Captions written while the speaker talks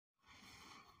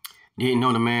Didn't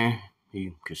know the man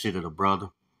he considered a brother.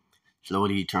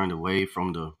 Slowly he turned away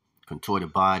from the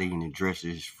contorted body and addressed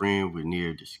his friend with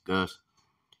near disgust.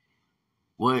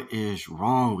 What is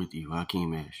wrong with you?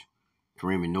 Hakeem asked.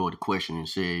 Kareem ignored the question and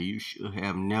said, You should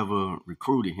have never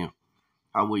recruited him.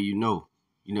 How will you know?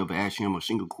 You never asked him a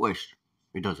single question.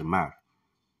 It doesn't matter.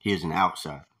 He is an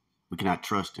outsider. We cannot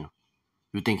trust him.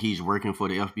 You think he's working for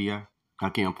the FBI?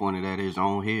 Hakeem pointed at his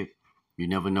own head. You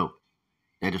never know.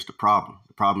 That is the problem.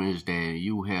 The problem is that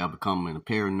you have become a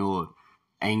paranoid,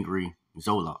 angry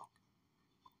Zolok.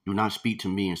 Do not speak to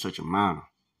me in such a manner.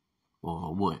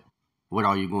 Or what? What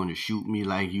are you going to shoot me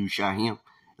like you shot him?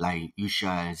 Like you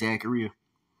shot Zachariah?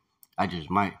 I just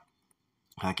might.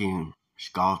 I can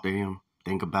scoff at him.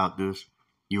 Think about this.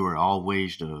 You were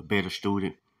always the better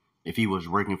student. If he was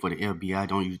working for the FBI,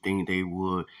 don't you think they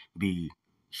would be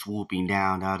swooping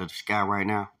down out of the sky right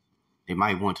now? They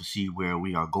might want to see where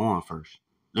we are going first.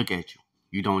 Look at you.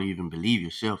 You don't even believe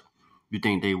yourself. You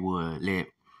think they would let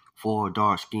four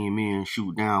dark-skinned men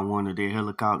shoot down one of their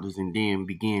helicopters and then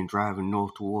begin driving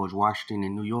north towards Washington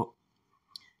and New York?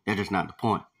 That is not the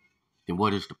point. Then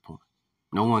what is the point?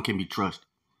 No one can be trusted.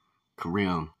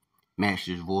 Kareem matched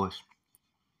his voice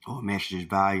or matched his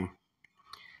value.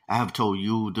 I have told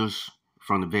you this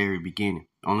from the very beginning.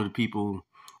 Only the people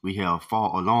we have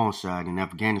fought alongside in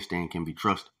Afghanistan can be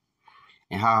trusted.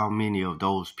 And how many of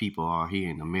those people are here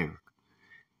in America?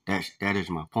 That is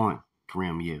my point,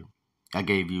 Kareem yelled. I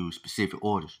gave you specific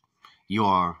orders. You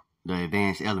are the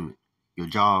advanced element. Your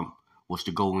job was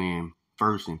to go in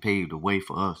first and pave the way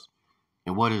for us.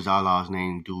 And what in Allah's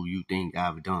name do you think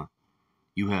I've done?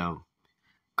 You have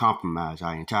compromised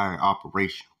our entire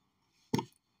operation.